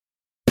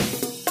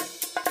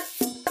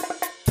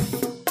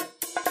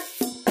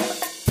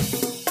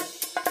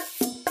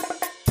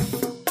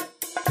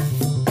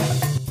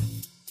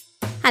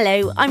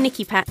Hello, I'm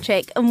Nikki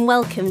Patrick and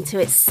welcome to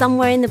It's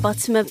Somewhere in the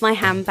Bottom of My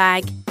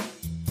Handbag.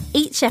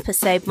 Each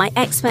episode, my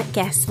expert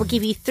guests will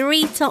give you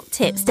 3 top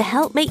tips to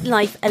help make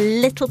life a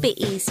little bit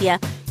easier.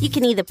 You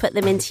can either put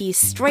them into use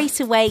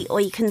straight away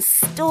or you can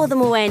store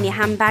them away in your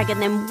handbag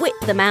and then whip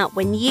them out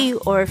when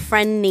you or a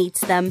friend needs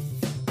them.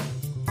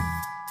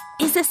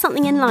 Is there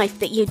something in life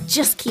that you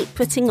just keep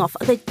putting off?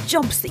 Are there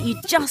jobs that you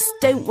just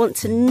don't want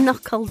to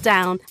knuckle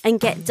down and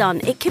get done?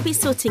 It could be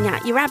sorting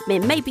out your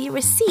admin, maybe your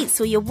receipts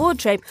or your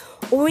wardrobe,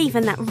 or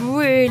even that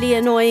really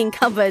annoying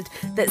cupboard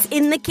that's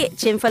in the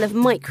kitchen full of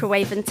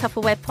microwave and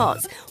Tupperware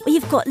pots, or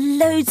you've got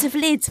loads of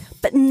lids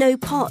but no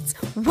pots.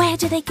 Where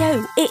do they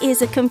go? It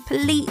is a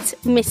complete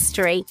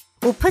mystery.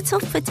 We'll put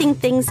off putting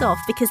things off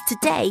because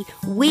today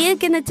we're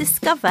going to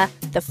discover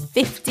the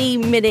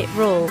 15-minute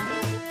rule.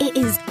 It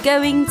is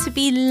going to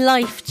be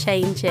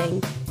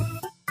life-changing.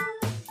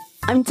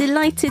 I'm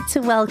delighted to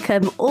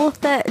welcome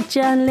author,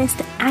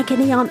 journalist,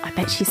 agony aunt, I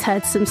bet she's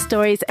heard some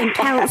stories, and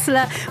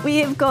counsellor. We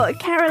have got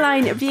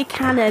Caroline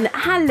Buchanan.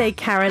 Hello,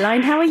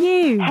 Caroline. How are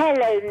you?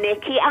 Hello,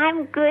 Nikki.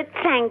 I'm good,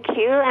 thank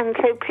you. I'm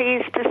so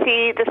pleased to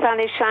see the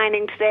sun is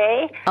shining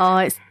today. Oh,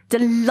 it's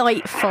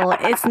delightful,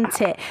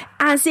 isn't it?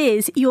 As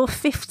is your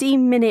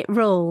 15-minute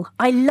rule.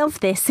 I love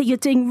this. So you're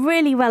doing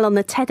really well on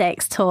the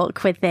TEDx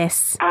talk with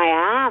this. I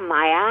am.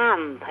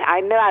 I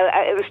know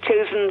it was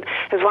chosen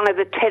as one of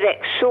the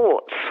TEDx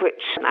shorts,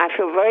 which I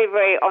feel very,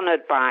 very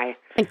honoured by.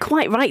 And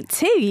quite right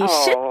too, you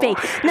should be.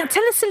 Now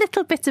tell us a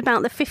little bit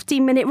about the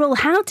 15-minute rule.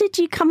 How did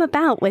you come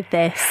about with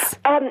this?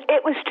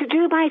 It was to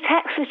do my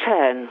tax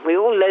return. We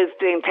all loathe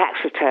doing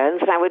tax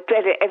returns and I would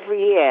dread it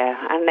every year.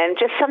 And then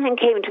just something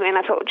came to me and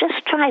I thought,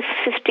 just try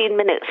 15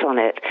 minutes on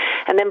it.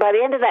 And then by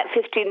the end of that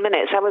 15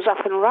 minutes, I was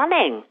up and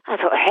running. I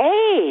thought,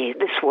 hey,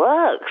 this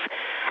works.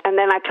 And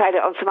then I tried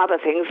it on some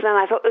other things and then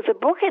I thought, there's a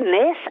book in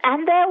this,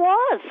 and there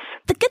was.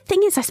 The good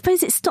thing is, I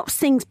suppose it stops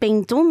things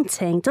being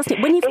daunting, doesn't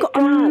it? When you've got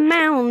a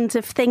mound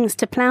of things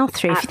to plough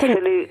through.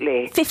 Absolutely. If you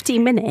think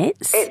 15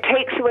 minutes. It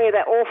takes away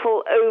that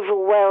awful,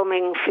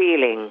 overwhelming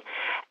feeling.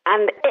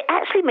 And it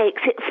actually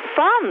makes it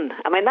fun.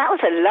 I mean, that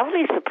was a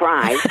lovely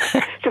surprise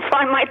to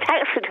find my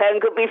tax return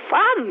could be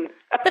fun.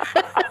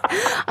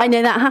 I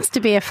know, that has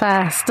to be a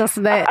first,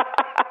 doesn't it?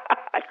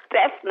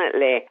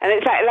 Definitely. And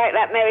it's like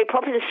that Mary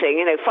Poppins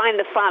thing, find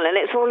the fun and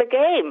it's all a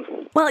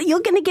game. Well,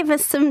 you're going to give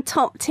us some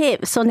top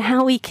tips on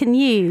how we can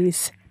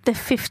use the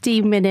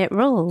 15-minute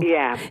rule.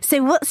 Yeah.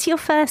 So what's your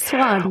first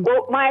one?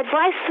 Well, my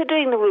advice for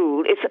doing the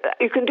rule is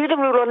you can do the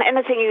rule on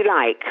anything you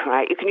like,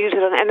 right? You can use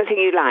it on anything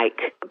you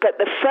like. But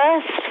the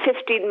first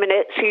 15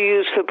 minutes you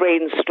use for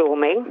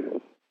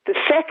brainstorming. The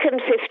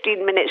second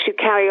 15 minutes you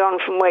carry on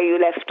from where you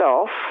left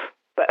off,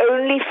 but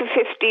only for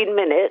 15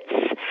 minutes.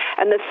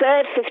 And the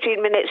third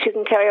 15 minutes you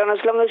can carry on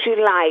as long as you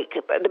like.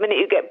 But the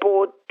minute you get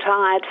bored,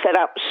 tired, fed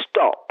up,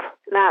 stop.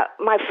 Now,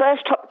 my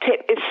first top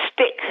tip is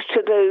stick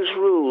to those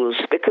rules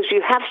because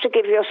you have to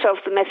give yourself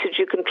the message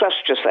you can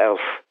trust yourself.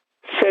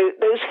 So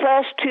those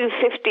first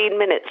 15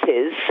 minutes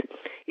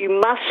you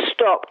must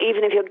stop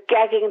even if you're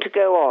gagging to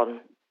go on.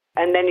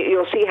 And then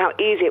you'll see how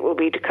easy it will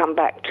be to come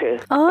back to.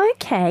 Oh,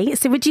 okay.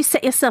 So would you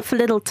set yourself a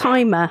little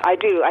timer? I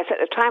do. I set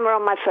a timer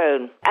on my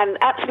phone. And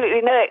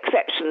absolutely no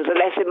exceptions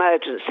unless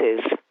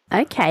emergencies.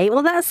 Okay,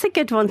 well, that's a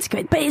good one to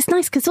go. But it's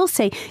nice because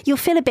also you'll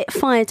feel a bit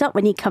fired up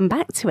when you come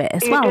back to it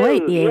as well,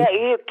 won't you? Yeah,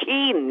 you're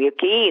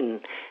keen.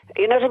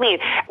 You know what I mean?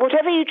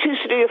 Whatever you choose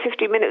to do your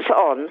 15 minutes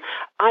on,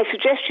 I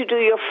suggest you do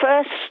your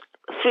first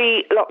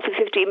 3 lots of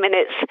 15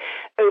 minutes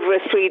over a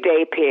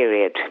 3-day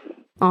period.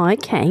 Oh,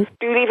 okay.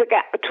 Do leave a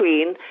gap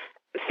between.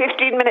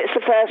 15 minutes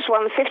the first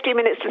one, 15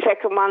 minutes the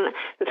second one.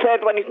 The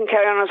third one you can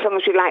carry on as long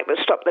as you like, but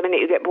stop the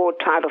minute you get bored,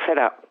 tired or fed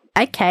up.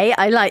 Okay,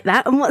 I like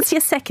that. And what's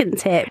your second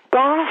tip?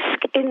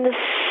 Bask in the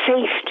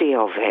safety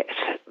of it,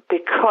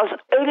 because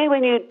only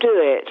when you do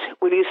it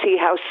will you see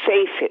how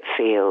safe it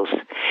feels.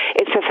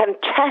 It's a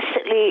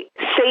fantastically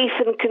safe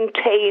and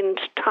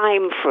contained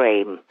time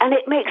frame, and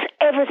it makes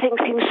everything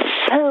seem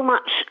so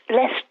much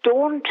less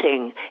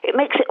daunting. It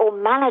makes it all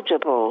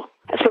manageable.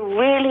 So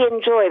really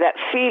enjoy that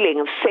feeling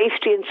of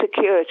safety and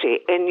security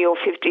in your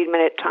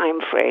 15-minute time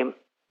frame.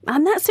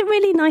 And that's a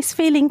really nice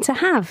feeling to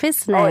have,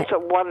 isn't it? Oh, it's a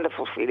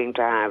wonderful feeling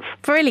to have.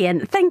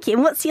 Brilliant. Thank you.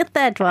 And what's your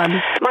third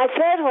one? My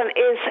third one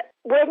is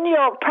when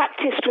you're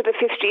practiced with a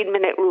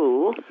 15-minute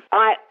rule,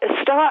 I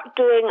start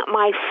doing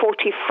my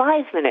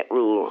 45-minute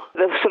rule,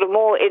 the sort of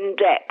more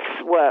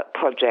in-depth work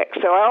project.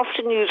 So I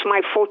often use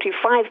my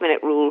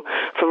 45-minute rule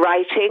for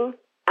writing,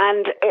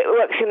 and it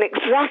works in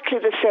exactly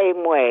the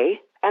same way.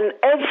 And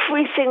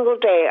every single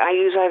day I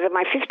use either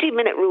my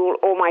 15-minute rule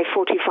or my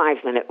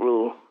 45-minute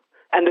rule.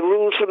 And the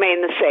rules remain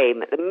the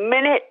same. The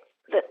minute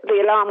that the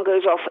alarm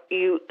goes off,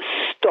 you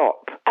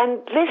stop. And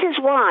this is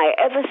why,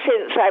 ever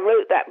since I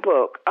wrote that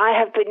book, I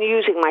have been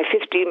using my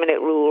 15-minute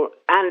rule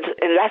and,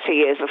 in latter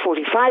years, the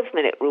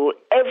 45-minute rule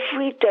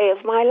every day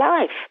of my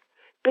life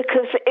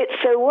because it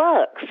so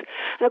works.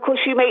 And, of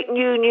course, you make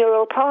new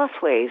neural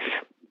pathways.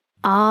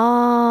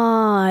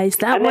 Ah, is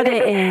that what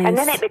it is? And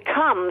then it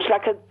becomes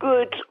like a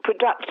good,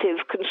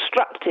 productive,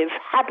 constructive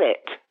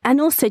habit. And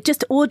also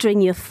just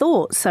ordering your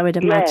thoughts, I would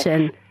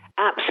imagine. Yes,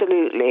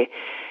 absolutely.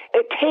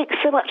 It takes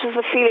so much of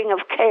the feeling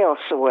of chaos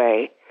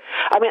away.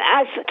 I mean,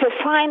 as to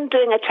find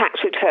doing a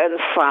tax return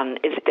fun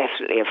is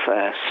definitely a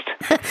first.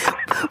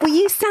 Well,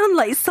 you sound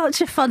like such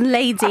a fun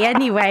lady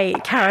anyway,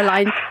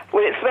 Caroline.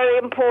 Well, it's very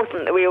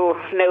important that we all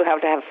know how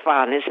to have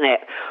fun, isn't it?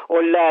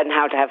 Or learn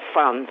how to have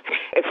fun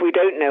if we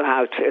don't know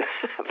how to.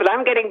 But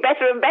I'm getting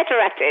better and better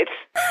at it.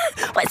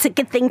 Well, it's a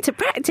good thing to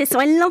practice. So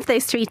I love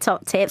those 3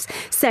 top tips.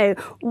 So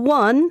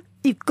 1,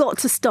 you've got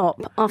to stop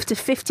after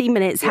 15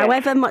 minutes. Yes.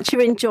 However much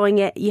you're enjoying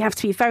it, you have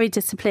to be very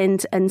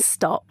disciplined and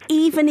stop.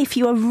 Even if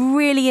you are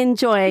really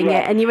enjoying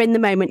it and you're in the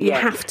moment, you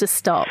have to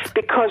stop.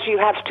 Because you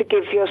have to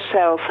give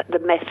yourself the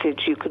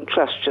message you can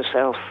trust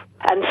yourself.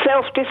 And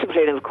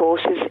self-discipline, of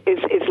course,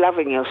 is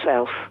loving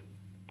yourself.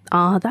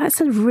 Ah, that's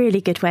a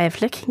really good way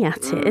of looking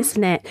at it,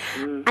 isn't it?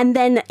 And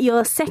then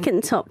your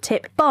second top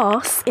tip,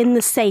 bask in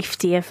the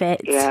safety of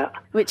it,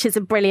 which is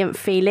a brilliant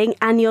feeling.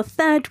 And your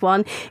third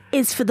one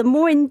is for the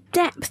more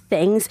in-depth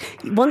things.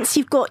 Once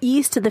you've got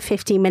used to the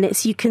 15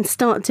 minutes, you can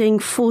start doing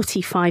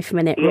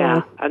 45-minute rule.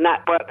 Yeah, and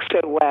that works so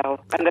well.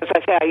 And as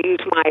I say, I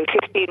use my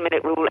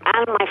 15-minute rule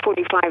and my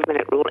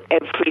 45-minute rule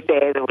every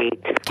day of the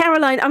week.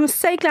 Caroline, I'm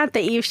so glad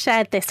that you've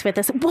shared this with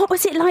us. What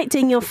was it like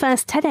doing your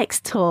first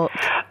TEDx talk?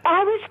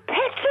 I was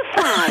petrified.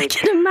 I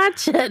can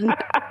imagine.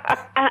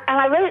 And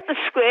I wrote the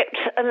script,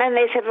 and then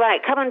they said,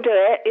 right, come and do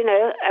it. You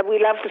know, we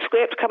love the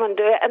script, come and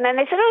do it. And then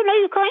they said, oh, no,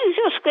 you can't use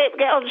your script,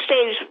 get on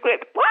stage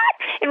script. What?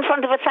 In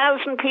front of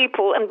 1,000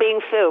 people and being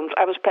filmed.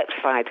 I was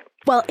petrified.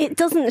 Well, it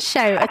doesn't show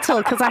at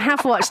all because I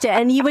have watched it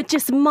and you were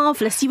just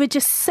marvellous. You were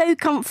just so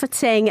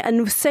comforting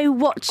and so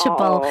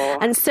watchable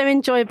and so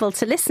enjoyable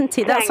to listen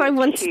to. That's why I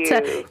wanted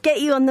to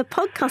get you on the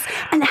podcast.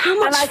 And how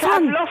much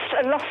fun. I've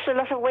lost a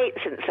lot of weight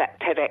since that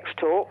TEDx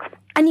talk.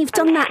 And you've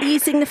done that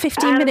using the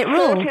 15-minute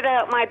rule. I sorted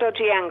out my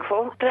dodgy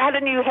ankle. I had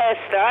a new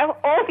hairstyle,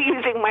 all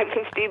using my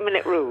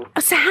 15-minute rule.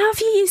 So how have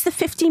you used the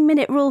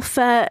 15-minute rule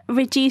for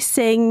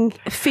reducing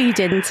food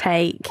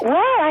intake? Well,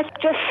 I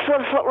just sort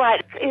of thought,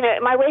 right, you know,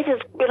 my weight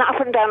has been up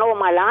and down all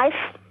my life.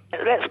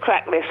 Let's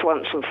crack this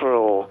once and for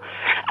all.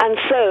 And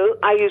so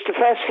I used the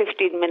first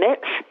 15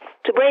 minutes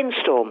to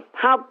brainstorm.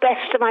 How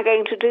best am I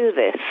going to do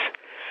this?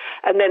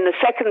 And then the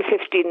second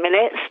 15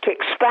 minutes to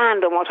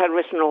expand on what I'd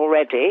written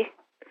already.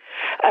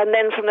 And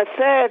then from the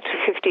third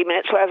 15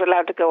 minutes, where I was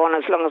allowed to go on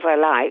as long as I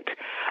liked,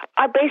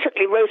 I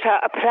basically wrote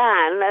out a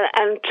plan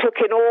and took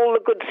in all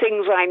the good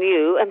things I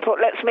knew and thought,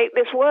 let's make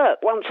this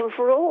work once and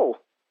for all.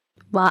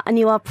 Well, and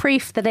you are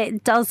proof that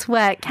it does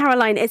work.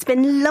 Caroline, it's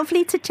been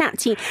lovely to chat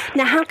to you.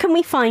 Now, how can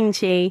we find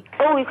you?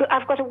 Oh,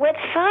 I've got a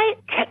website,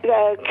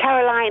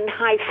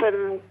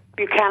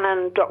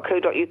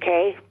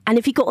 caroline-buchanan.co.uk. And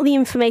have you got all the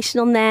information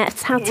on there?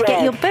 It's how to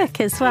get your book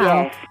as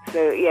well.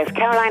 Yes, so,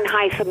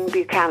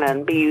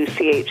 Caroline-Buchanan,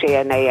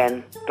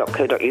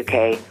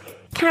 BUCHANAN.co.uk.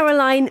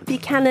 Caroline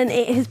Buchanan,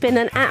 it has been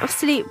an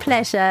absolute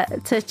pleasure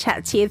to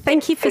chat to you.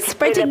 Thank you for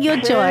spreading your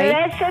joy. It's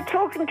been a pleasure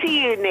talking to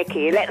you,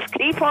 Nikki. Let's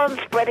keep on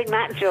spreading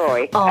that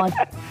joy. Oh,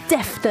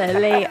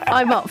 definitely.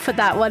 I'm up for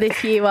that one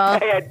if you are.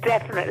 Yeah,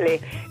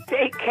 definitely.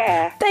 Take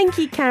care. Thank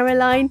you,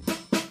 Caroline.